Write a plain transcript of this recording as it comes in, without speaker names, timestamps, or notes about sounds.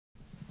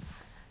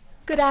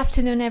Good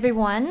afternoon,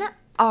 everyone.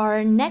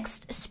 Our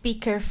next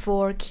speaker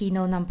for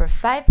keynote number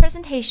 5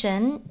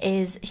 presentation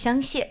is Xiang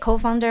Xie,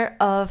 co-founder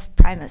of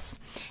Primus,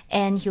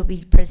 and he'll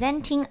be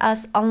presenting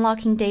us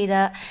unlocking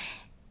data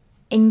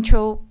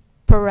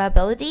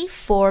interoperability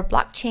for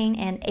blockchain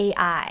and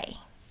AI.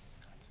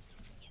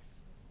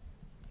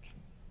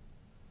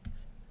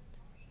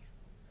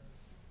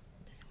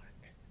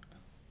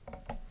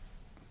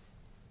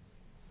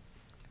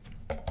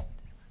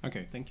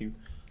 Okay, thank you.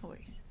 No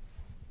worries.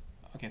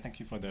 Okay,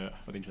 thank you for the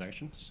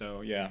introduction.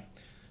 So yeah,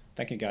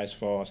 thank you guys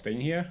for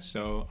staying here.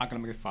 So I'm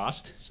gonna make it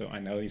fast. So I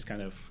know he's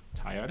kind of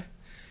tired,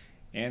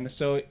 and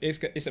so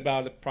it's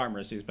about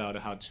Primus. It's about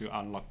how to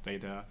unlock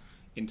data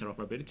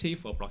interoperability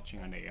for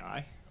blockchain and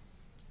AI.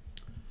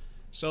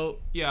 So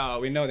yeah,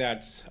 we know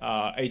that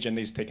agent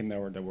is taking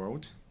over the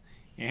world,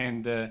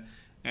 and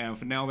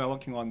for now we're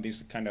working on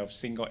this kind of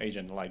single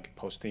agent, like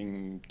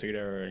posting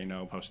Twitter,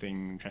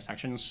 posting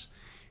transactions,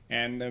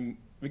 and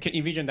we can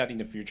envision that in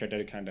the future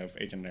that kind of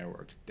agent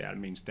network. That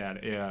means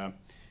that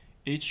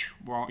each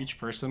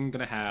person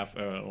gonna have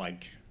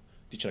like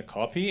digital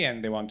copy,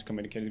 and they want to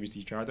communicate with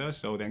each other.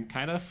 So then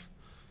kind of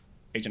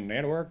agent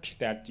network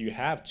that you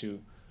have to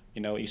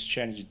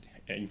exchange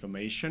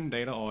information,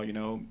 data, or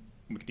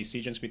make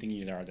decisions between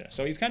each other.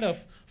 So it's kind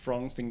of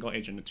from single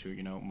agent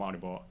to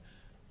multiple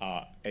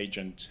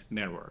agent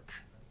network.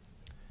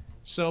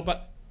 So,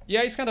 but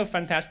yeah, it's kind of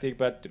fantastic,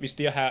 but we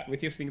still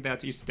think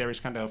that there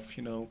is kind of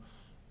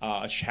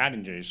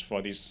challenges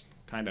for this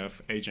kind of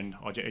agent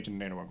or agent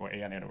network or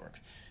AI network.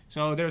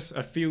 So there's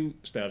a few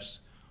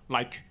steps,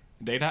 like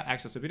data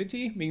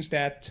accessibility means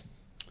that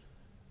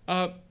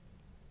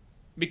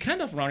we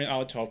kind of running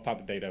out of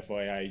public data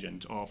for AI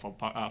agent or for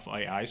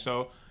AI.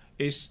 So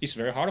it's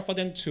very hard for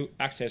them to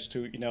access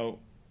to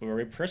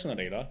very personal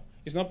data.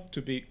 It's not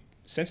to be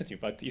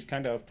sensitive, but it's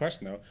kind of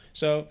personal.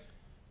 So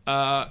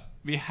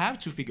we have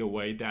to figure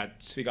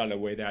out a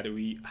way that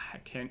we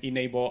can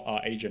enable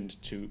our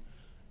agent to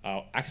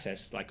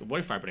access like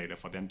verifiable data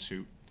for them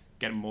to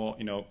get more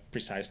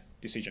precise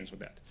decisions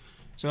with that.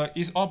 So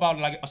it's all about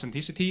like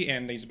authenticity,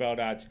 and it's about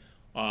that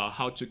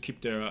how to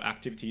keep the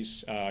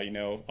activities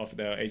of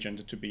the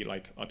agent to be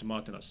like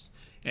autonomous.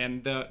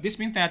 And this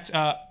means that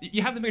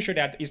you have to make sure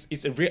that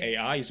it's a real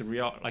AI, it's a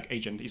real like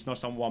agent. It's not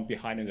someone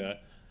behind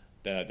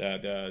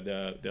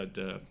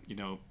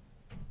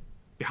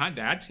behind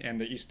that,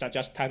 and you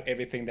just type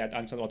everything that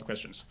answers all the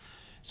questions.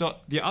 So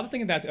the other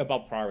thing that's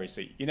about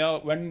privacy,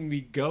 when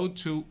we go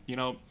to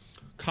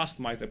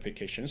customized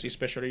applications,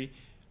 especially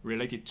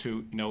related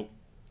to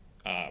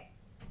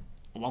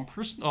one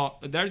person, or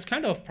there is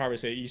kind of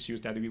privacy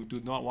issues that we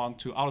do not want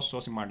to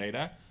outsourcing my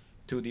data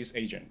to this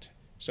agent.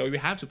 So we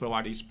have to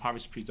provide this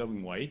privacy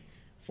preserving way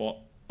for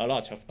a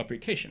lot of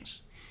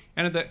applications.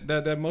 And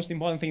the most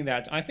important thing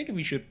that I think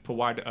we should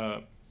provide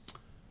a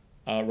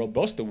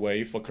robust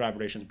way for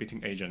collaboration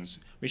between agents,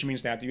 which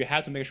means that you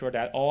have to make sure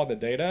that all the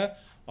data,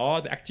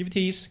 all the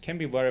activities can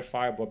be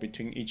verifiable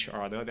between each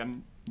other,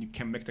 then you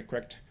can make the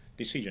correct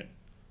decision.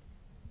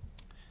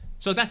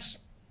 So that's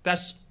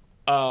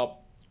how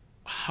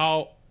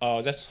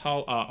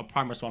a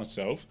Primus wants to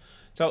solve.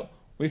 So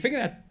we think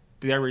that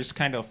there is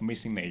kind of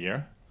missing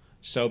layer.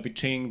 So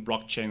between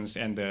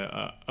blockchains and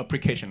the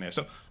application layer.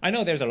 So I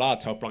know there's a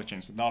lot of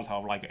blockchains, a lot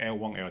of like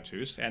L1,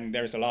 L2s, and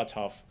there's a lot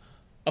of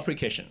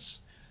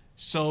applications.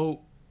 So,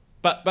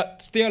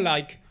 but still,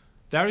 like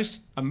there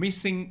is a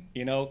missing,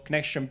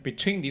 connection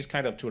between these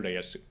kind of two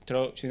layers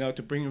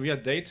to bring real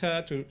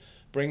data, to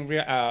bring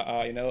real,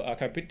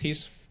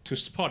 capabilities to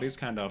support this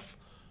kind of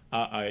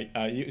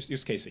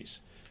use cases.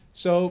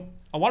 So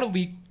what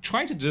we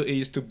trying to do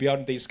is to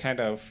build this kind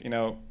of,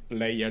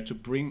 layer to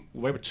bring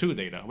Web 2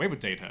 data, web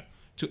data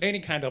to any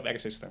kind of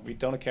ecosystem. We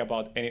don't care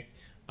about any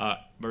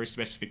very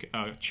specific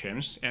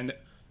chains and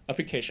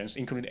applications,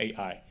 including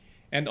AI,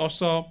 and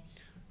also.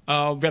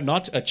 We're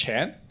not a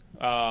chain.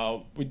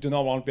 We do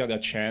not want to build a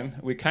chain.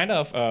 We kind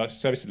of a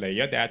service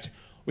layer that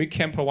we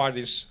can provide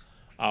this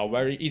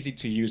very easy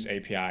to use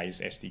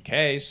APIs,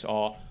 SDKs,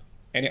 or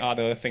any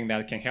other thing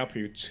that can help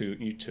you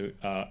to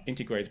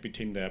integrate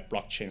between the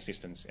blockchain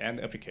systems and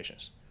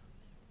applications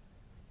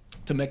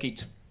to make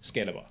it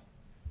scalable.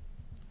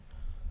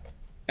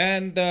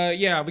 And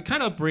yeah, we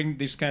kind of bring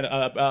this kind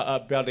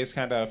of build this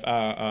kind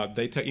of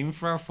data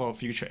infra for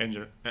future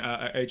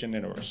agent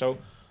network. So.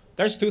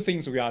 There's two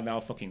things we are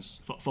now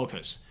focus.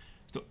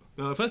 So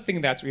the first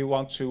thing that we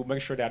want to make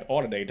sure that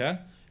all the data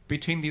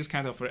between these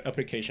kind of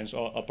applications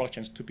or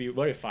blockchains to be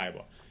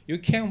verifiable. You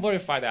can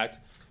verify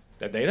that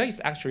the data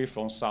is actually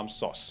from some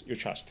source you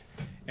trust,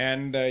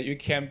 and you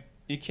can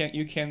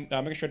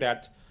make sure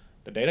that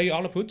the data you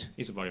output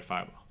is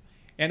verifiable.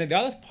 And the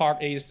other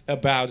part is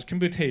about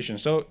computation.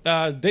 So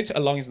data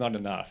alone is not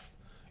enough.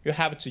 You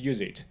have to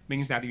use it.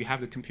 Means that you have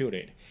to compute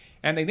it.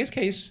 And in this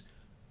case.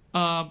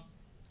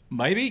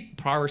 Maybe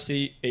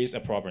privacy is a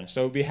problem.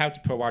 So we have to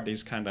provide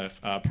this kind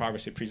of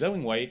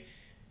privacy-preserving way,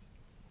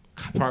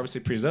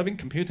 privacy-preserving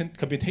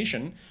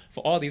computation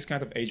for all these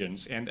kind of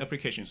agents and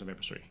applications of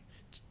Web3.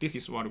 This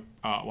is what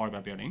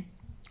we're building.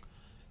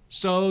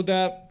 So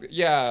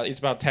it's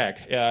about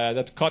tech.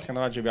 The core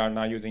technology we are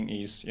now using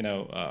is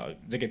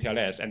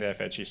zkTLS and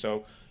FHE.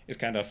 So it's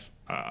kind of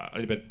a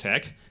little bit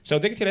tech. So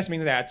zkTLS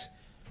means that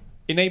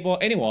enable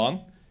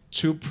anyone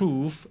to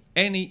prove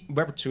any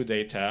Web2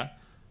 data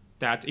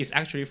that is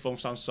actually from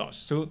some source.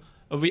 So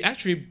we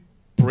actually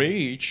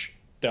bridge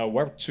the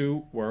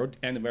Web2 world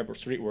and the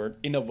Web3 world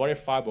in a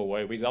verifiable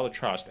way without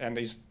trust, and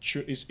it's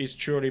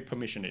truly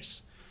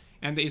permissionless.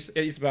 And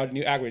it's about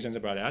new algorithms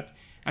about that.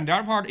 And the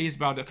other part is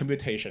about the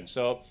computation.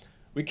 So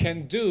we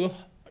can do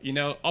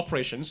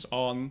operations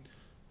on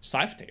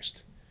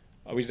ciphertext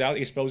without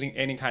exposing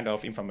any kind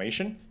of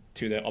information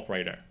to the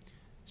operator.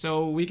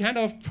 So we kind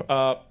of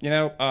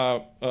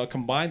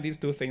combine these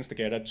two things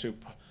together to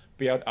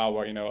build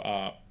our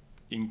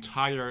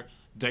entire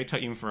data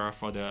infra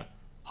for the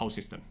whole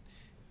system.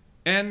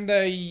 And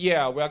we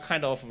are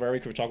kind of very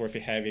cryptography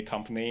heavy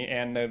company,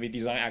 and we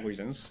design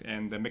algorithms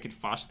and make it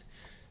fast.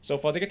 So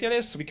for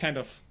zkTLS, we kind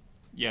of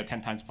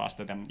 10 times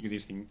faster than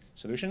existing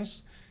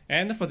solutions.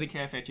 And for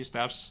zkFHE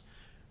stuffs,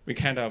 we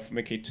kind of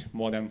make it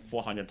more than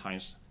 400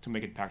 times to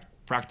make it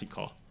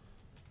practical.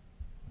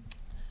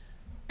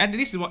 And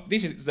this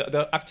is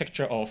the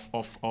architecture of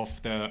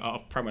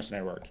Primus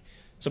network.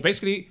 So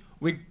basically,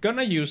 we're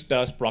gonna use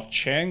the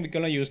blockchain, we're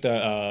gonna use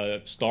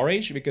the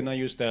storage, we're gonna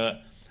use the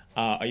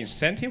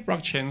incentive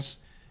blockchains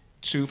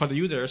for the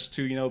users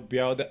to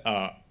build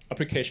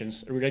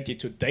applications related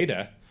to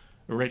data,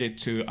 related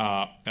to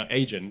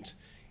agent.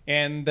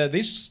 And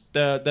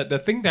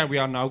the thing that we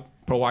are now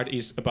provide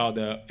is about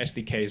the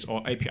SDKs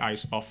or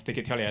APIs of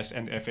zkTLS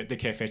and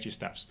zkFHE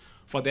stuffs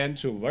for them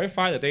to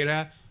verify the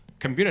data,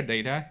 compute the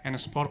data, and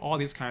support all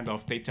these kind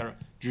of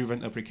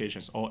data-driven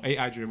applications or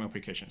AI-driven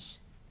applications.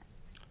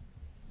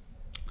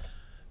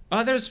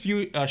 There's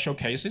few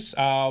showcases.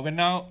 We're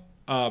now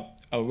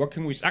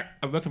working with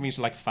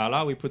like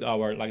Fala. We put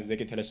our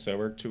zkTLS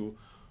server to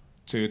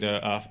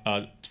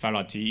the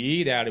Fala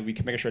TE that we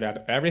can make sure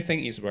that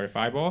everything is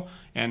verifiable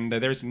and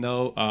there's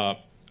no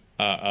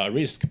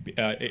risk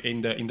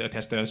in the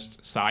tester's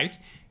side,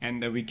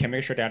 and we can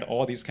make sure that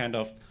all these kind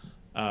of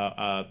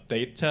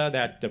data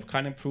that the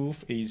kind of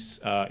proof is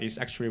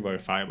actually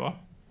verifiable.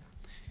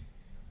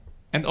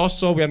 And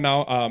also we are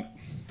now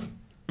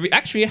we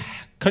actually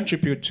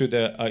contribute to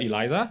the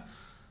ELIZA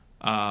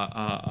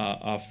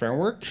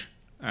framework,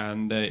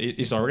 and it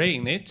is already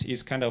in it.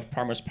 It's kind of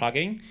Primus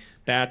plugin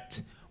that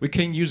we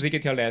can use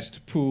zkTLS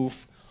to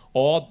prove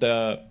all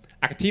the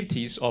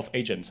activities of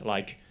agents,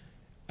 like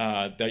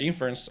the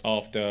inference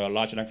of the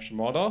large language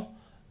model.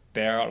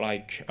 They're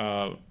like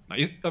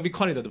we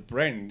call it the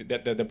brain.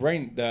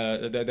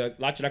 The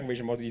large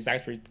language model is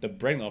actually the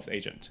brain of the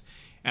agent.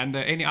 And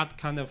any other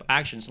kind of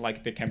actions,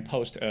 like they can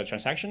post a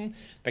transaction,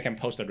 they can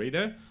post a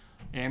reader,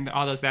 and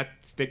others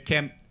that they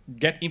can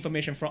get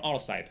information from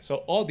outside.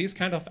 So all these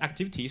kind of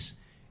activities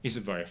is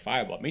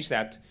verifiable. It means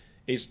that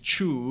it's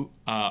true.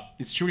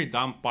 It's truly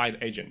done by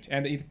the agent,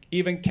 and it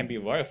even can be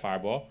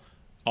verifiable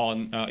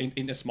on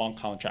in a small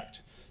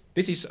contract.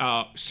 This is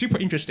super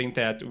interesting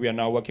that we are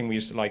now working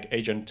with like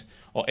agent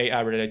or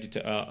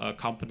AI-related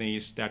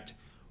companies that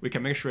we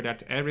can make sure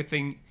that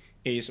everything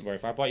is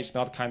verifiable. It's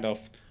not kind of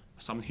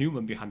some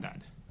human behind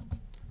that.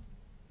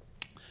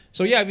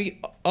 So yeah,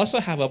 we also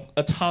have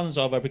a tons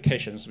of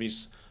applications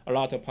with a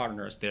lot of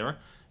partners there.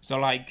 So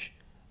like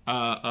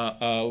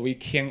we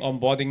can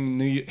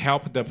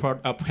help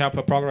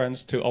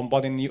programs to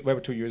onboarding new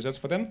Web2 users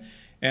for them,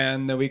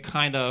 and we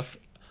kind of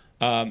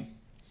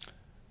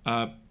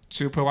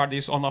to provide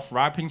these on-off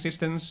wrapping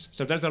systems.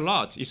 So there's a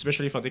lot,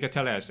 especially for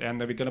zkTLS, and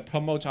we're going to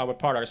promote our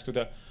products to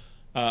the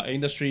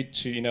industry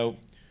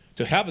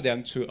to help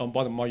them to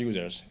onboard more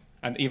users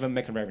and even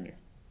make revenue.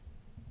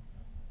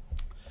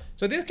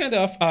 So this kind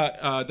of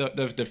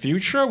the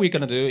future we're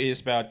going to do is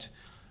about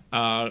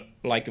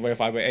like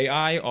verifiable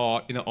AI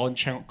or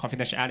on-chain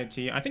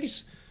confidentiality. I think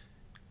it's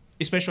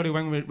especially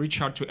when we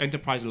reach out to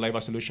enterprise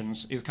level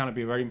solutions, it's going to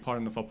be very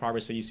important for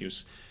privacy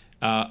issues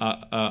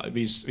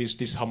with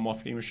these home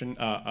of information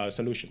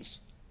solutions.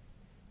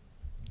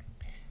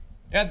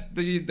 Yeah,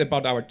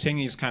 about our team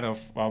is kind of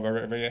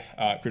very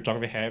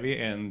cryptography heavy,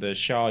 and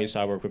Xiao is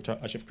our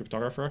chief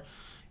cryptographer,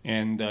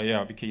 and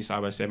Vicky is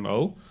our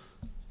CMO.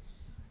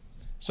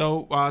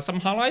 So some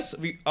highlights: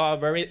 we are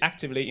very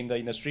actively in the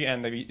industry,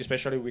 and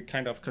especially we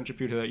kind of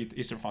contribute to the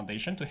Eastern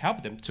Foundation to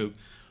help them to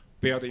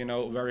build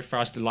very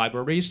fast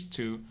libraries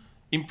to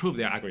improve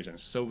their algorithms.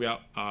 So we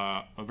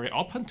are very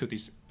open to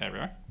this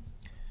area,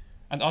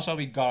 and also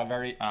we got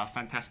very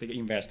fantastic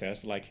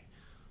investors like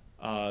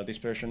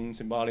Dispersion,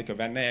 Symbolic,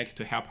 Van Eyck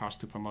to help us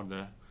to promote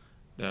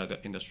the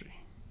industry.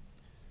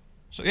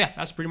 So yeah,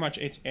 that's pretty much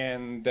it,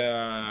 and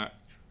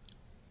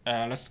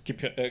let's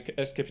keep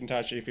in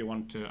touch if you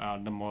want to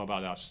know more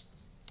about us.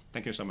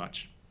 Thank you so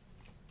much.